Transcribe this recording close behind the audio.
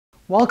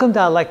Welcome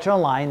to Electron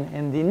Line,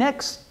 and the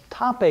next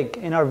topic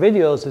in our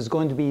videos is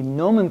going to be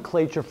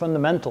nomenclature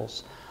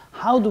fundamentals.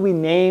 How do we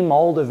name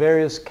all the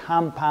various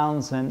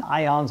compounds and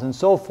ions and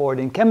so forth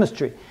in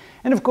chemistry?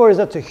 And of course,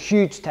 that's a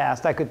huge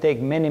task. That could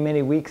take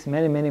many weeks,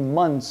 many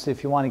months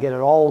if you want to get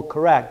it all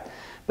correct.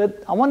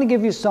 But I want to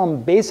give you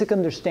some basic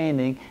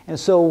understanding, and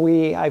so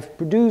I've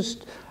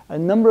produced a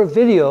number of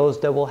videos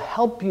that will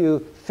help you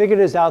figure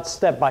this out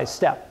step by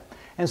step.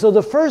 And so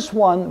the first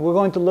one, we're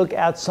going to look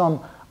at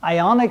some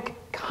ionic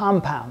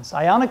compounds.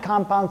 Ionic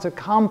compounds are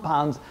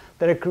compounds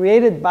that are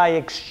created by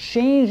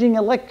exchanging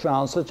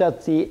electrons, such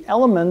that the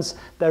elements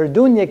that are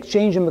doing the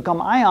exchanging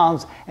become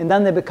ions, and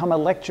then they become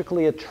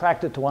electrically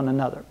attracted to one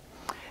another.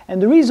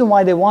 And the reason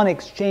why they want to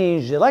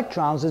exchange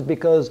electrons is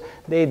because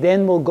they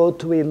then will go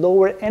to a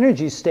lower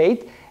energy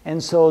state,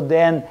 and so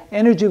then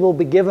energy will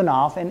be given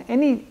off, and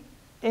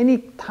any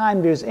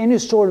time there's any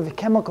sort of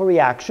chemical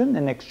reaction,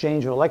 an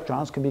exchange of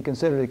electrons can be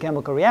considered a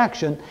chemical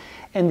reaction,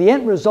 and the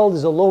end result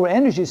is a lower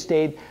energy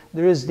state,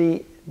 there is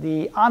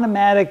the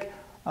automatic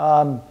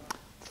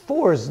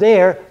force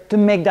there to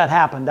make that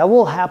happen. That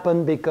will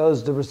happen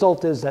because the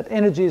result is that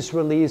energy is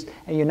released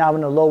and you're now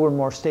in a lower,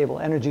 more stable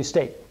energy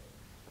state.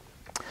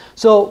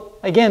 So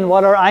again,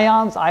 what are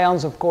ions?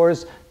 Ions, of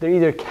course, they're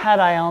either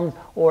cations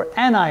or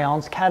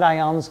anions.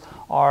 Cations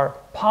are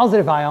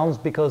positive ions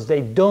because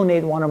they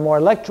donate one or more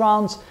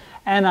electrons.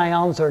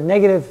 Anions are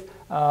negative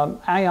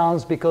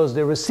ions because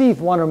they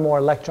receive one or more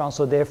electrons,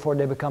 so therefore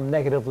they become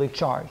negatively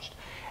charged.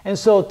 And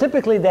so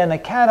typically then a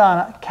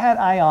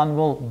cation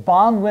will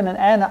bond with an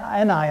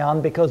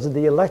anion because of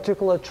the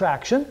electrical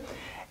attraction.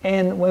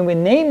 And when we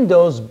name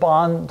those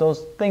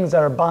things that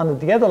are bonded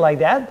together like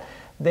that,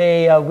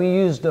 we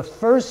use the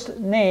first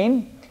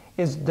name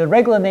is the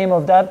regular name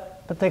of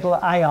that particular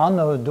ion,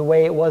 or the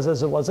way it was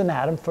as it was an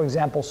atom. For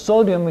example,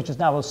 sodium, which is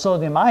now a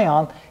sodium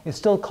ion, is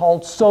still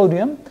called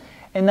sodium.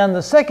 And then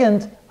the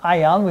second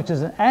ion, which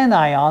is an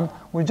anion,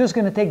 we're just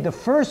going to take the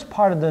first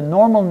part of the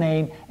normal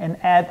name and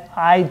add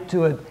I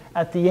to it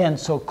at the end.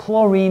 So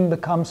chlorine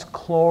becomes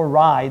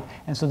chloride,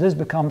 and so this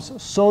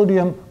becomes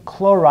sodium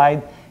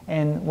chloride,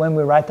 and when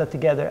we write that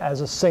together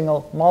as a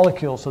single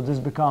molecule, so this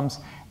becomes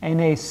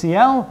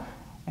NaCl,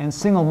 and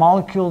single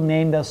molecule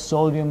named as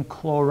sodium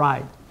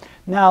chloride.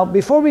 Now,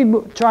 before we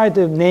try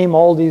to name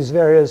all these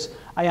various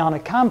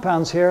ionic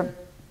compounds here,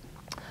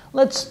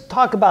 let's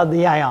talk about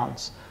the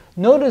ions.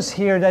 Notice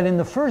here that in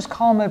the first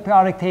column of the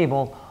periodic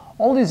table,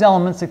 all these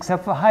elements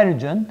except for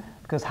hydrogen,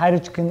 because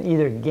hydrogen can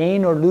either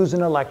gain or lose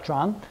an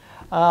electron,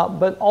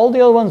 but all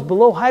the other ones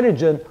below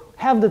hydrogen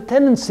have the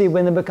tendency,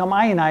 when they become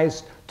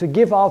ionized, to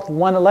give off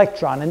one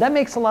electron. And that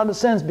makes a lot of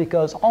sense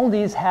because all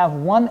these have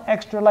one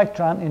extra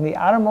electron in the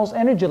outermost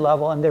energy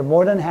level, and they're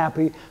more than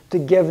happy to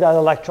give that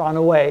electron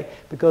away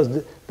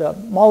because the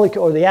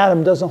molecule or the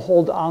atom doesn't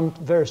hold on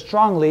very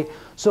strongly.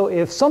 So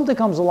if something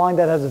comes along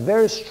that has a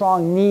very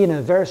strong need and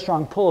a very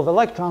strong pull of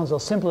electrons, they'll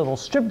simply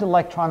strip the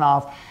electron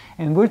off.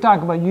 And we're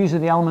talking about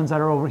usually the elements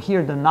that are over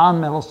here, the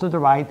nonmetals to the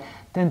right,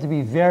 tend to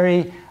be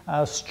very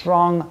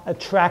strong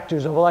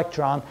attractors of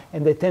electron,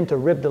 and they tend to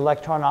rip the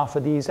electron off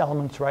of these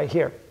elements right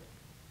here.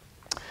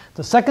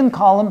 The second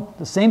column,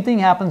 the same thing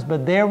happens,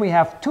 but there we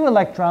have two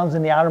electrons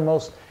in the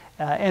outermost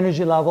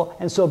energy level,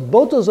 and so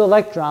both those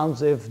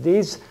electrons, if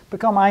these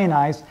become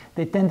ionized,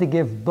 they tend to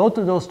give both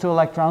of those two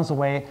electrons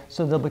away,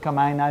 so they'll become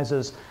ionized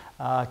as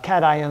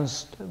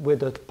cations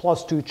with a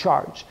 +2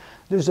 charge.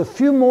 There's a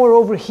few more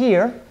over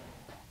here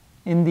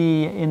in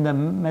the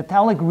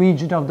metallic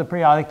region of the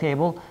periodic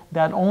table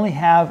that only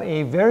have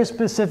a very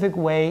specific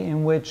way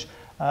in which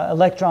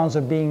electrons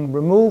are being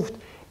removed.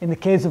 In the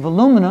case of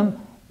aluminum,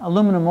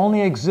 aluminum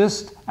only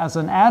exists as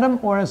an atom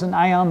or as an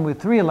ion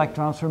with 3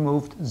 electrons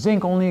removed.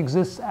 Zinc only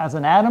exists as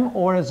an atom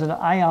or as an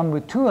ion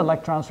with 2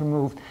 electrons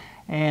removed.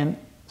 And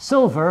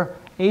silver,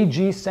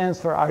 Ag,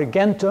 stands for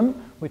argentum,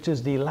 which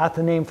is the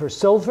Latin name for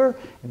silver.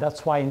 And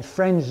that's why in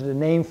French the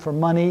name for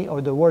money,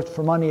 or the word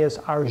for money, is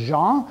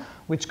argent,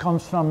 which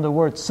comes from the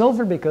word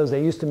silver because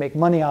they used to make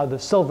money out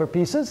of silver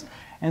pieces.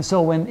 And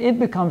so when it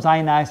becomes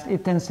ionized,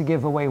 it tends to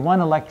give away 1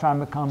 electron,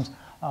 becomes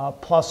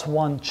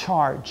 +1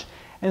 charge.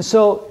 And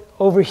so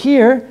over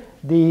here,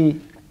 the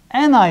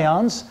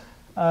anions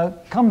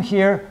come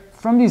here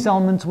from these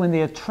elements when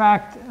they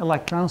attract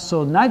electrons.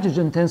 So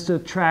nitrogen tends to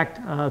attract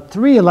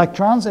 3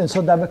 electrons, and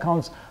so that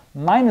becomes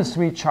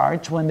 -3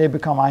 charge when they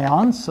become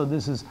ions. So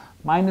this is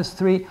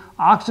 -3.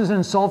 Oxygen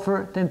and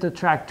sulfur tend to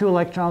attract 2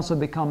 electrons, so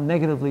become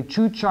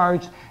 -2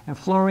 charged. And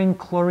fluorine,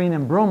 chlorine,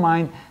 and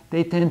bromine,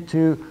 they tend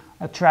to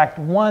attract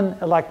 1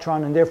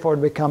 electron and therefore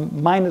become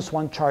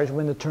 -1 charge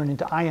when they turn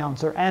into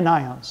ions or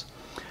anions.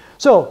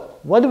 So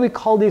what do we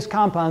call these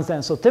compounds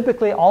then? So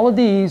typically all of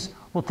these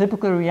will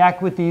typically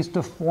react with these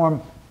to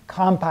form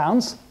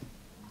compounds.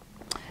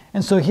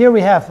 And so here we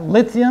have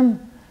lithium,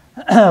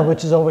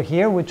 which is over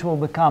here, which will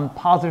become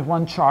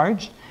 +1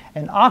 charge,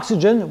 and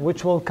oxygen,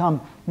 which will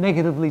become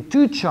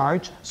 -2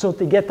 charge. So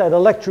to get that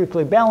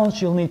electrically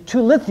balanced, you'll need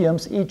 2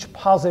 lithiums, each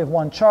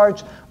 +1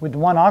 charge, with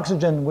 1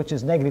 oxygen, which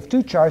is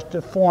 -2 charge,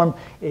 to form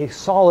a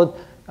solid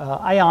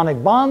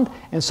ionic bond,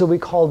 and so we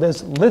call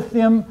this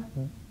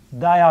lithium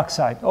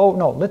dioxide. Oh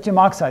no, lithium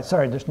oxide,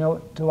 sorry, there's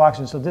no two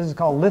oxygens, so this is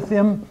called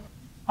lithium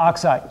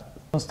oxide.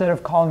 Instead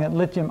of calling it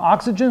lithium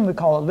oxygen, we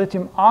call it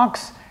lithium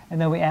ox, and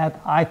then we add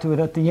I to it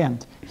at the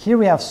end. Here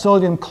we have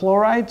sodium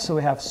chloride, so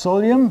we have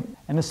sodium,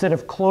 and instead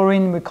of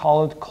chlorine, we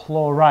call it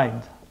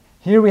chloride.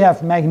 Here we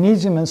have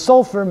magnesium and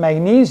sulfur.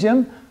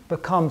 Magnesium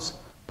becomes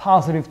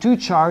positive 2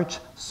 charge,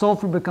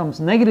 sulfur becomes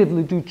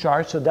negatively 2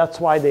 charge, so that's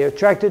why they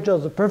attract each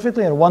other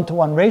perfectly in a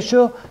 1-to-1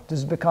 ratio.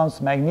 This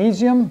becomes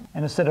magnesium,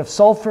 and instead of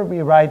sulfur,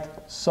 we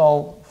write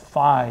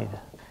sulfide.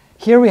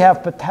 Here we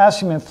have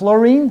potassium and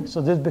fluorine,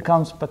 so this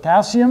becomes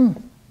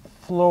potassium,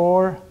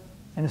 fluor,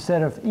 and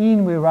instead of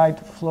ene, we write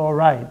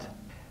fluoride.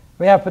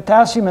 We have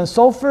potassium and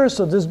sulfur,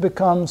 so this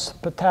becomes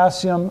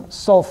potassium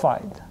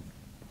sulfide.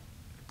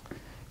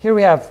 Here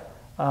we have,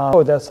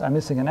 I'm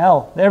missing an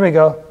L. There we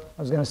go.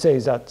 I was going to say,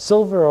 is that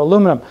silver or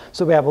aluminum?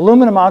 So we have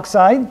aluminum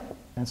oxide,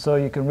 and so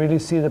you can really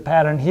see the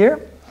pattern here.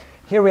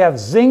 Here we have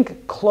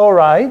zinc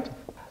chloride.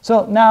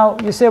 So now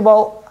you say,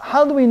 well,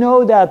 how do we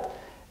know that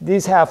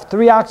these have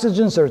 3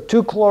 oxygens or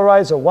 2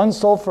 chlorides or 1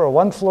 sulfur or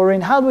 1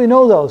 fluorine? How do we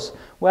know those?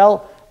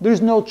 Well,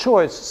 there's no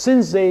choice.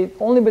 Since they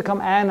only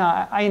become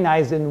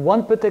ionized in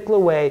one particular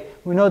way,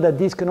 we know that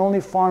these can only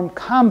form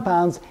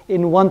compounds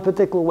in one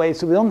particular way.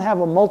 So we don't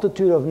have a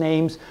multitude of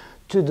names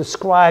to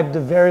describe the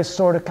various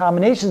sort of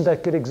combinations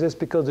that could exist,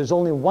 because there's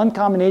only one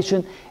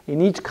combination in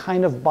each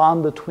kind of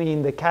bond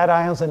between the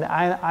cations and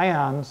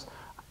ions,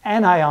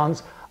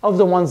 anions of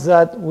the ones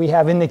that we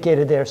have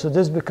indicated there. So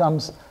this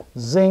becomes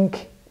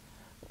zinc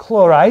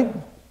chloride,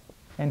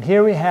 and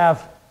here we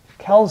have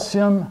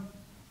calcium.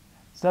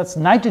 So that's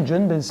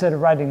nitrogen, but instead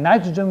of writing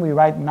nitrogen, we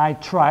write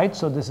nitrite.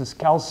 So this is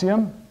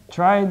calcium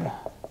tride.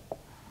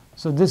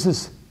 So this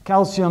is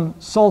calcium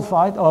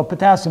sulfide, or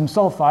potassium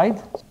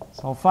sulfide.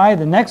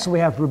 And next we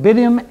have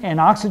rubidium and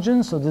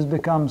oxygen, so this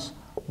becomes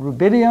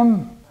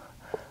rubidium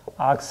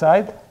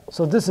oxide.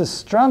 So this is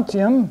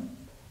strontium,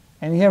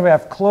 and here we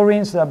have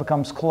chlorine, so that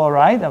becomes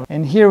chloride.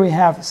 And here we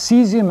have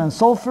cesium and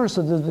sulfur,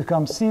 so this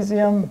becomes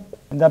cesium,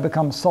 and that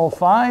becomes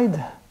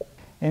sulfide.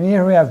 And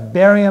here we have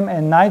barium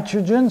and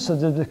nitrogen, so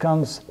this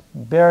becomes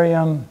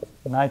barium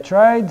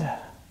nitride.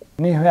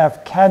 And here we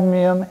have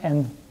cadmium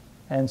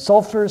and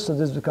sulfur, so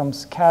this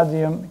becomes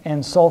cadmium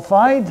and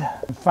sulfide.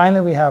 And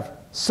finally we have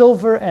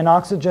silver and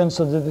oxygen,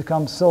 so this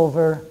becomes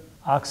silver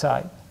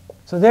oxide.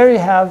 So there you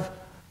have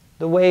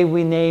the way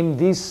we name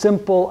these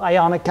simple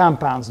ionic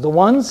compounds, the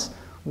ones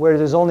where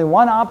there's only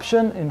one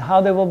option in how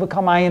they will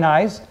become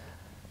ionized,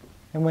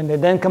 and when they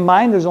then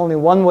combine, there's only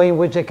one way in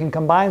which they can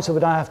combine, so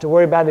we don't have to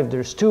worry about if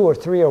there's 2 or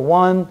 3 or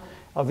 1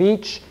 of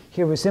each.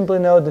 Here we simply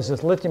know this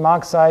is lithium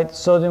oxide,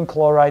 sodium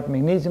chloride,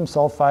 magnesium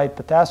sulfide,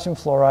 potassium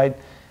fluoride,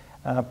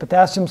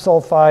 potassium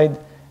sulfide,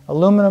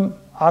 aluminum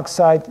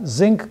oxide,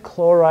 zinc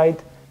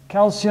chloride,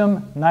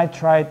 calcium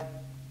nitrite,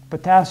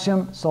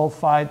 potassium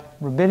sulfide,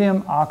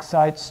 rubidium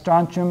oxide,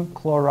 strontium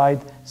chloride,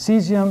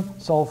 cesium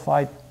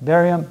sulfide,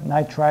 barium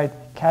nitrite,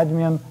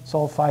 cadmium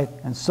sulfide,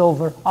 and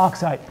silver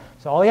oxide.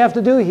 So all you have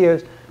to do here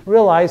is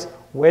realize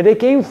where they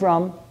came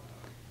from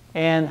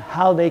and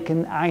how they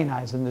can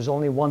ionize, and there's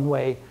only one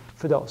way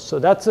for those. So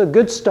that's a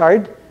good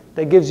start.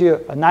 That gives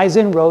you a nice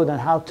inroad on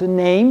how to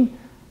name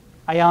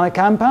ionic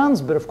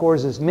compounds, but of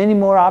course there's many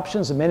more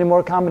options and many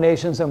more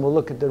combinations, and we'll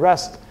look at the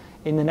rest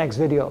in the next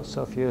video.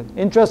 So if you're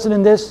interested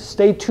in this,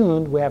 stay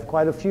tuned. We have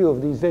quite a few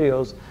of these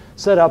videos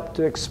set up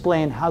to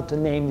explain how to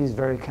name these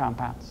very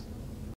compounds.